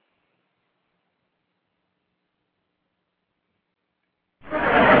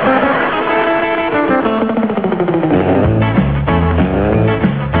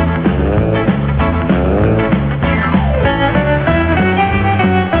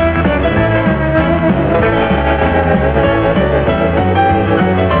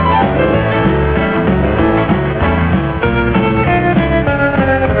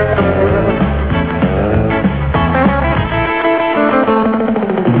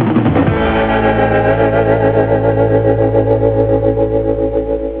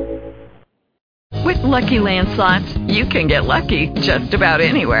 Lucky Land Slots, you can get lucky just about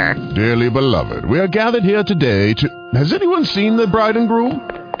anywhere. Dearly beloved, we are gathered here today to... Has anyone seen the bride and groom?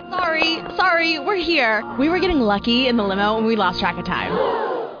 Sorry, we're here. We were getting lucky in the limo and we lost track of time.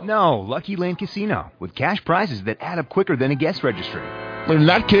 No, Lucky Land Casino, with cash prizes that add up quicker than a guest registry. In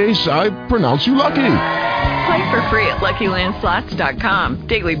that case, I pronounce you lucky. Play for free at LuckyLandSlots.com.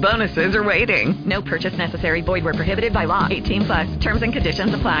 Daily bonuses are waiting. No purchase necessary. Void where prohibited by law. 18+. Terms and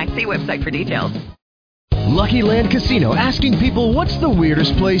conditions apply. See website for details. Lucky Land Casino, asking people, what's the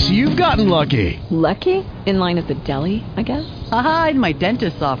weirdest place you've gotten lucky? Lucky? In line at the deli, I guess? Aha, in my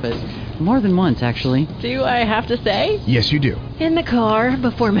dentist's office. More than once, actually. Do I have to say? Yes, you do. In the car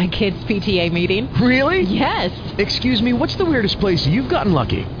before my kids' PTA meeting. Really? Yes. Excuse me, what's the weirdest place you've gotten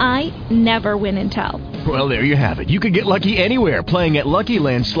lucky? I never win and tell. Well, there you have it. You can get lucky anywhere, playing at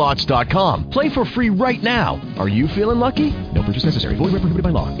LuckyLandSlots.com. Play for free right now. Are you feeling lucky? No purchase necessary. Void where prohibited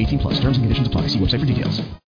by law. 18+. Terms and conditions apply. See website for details.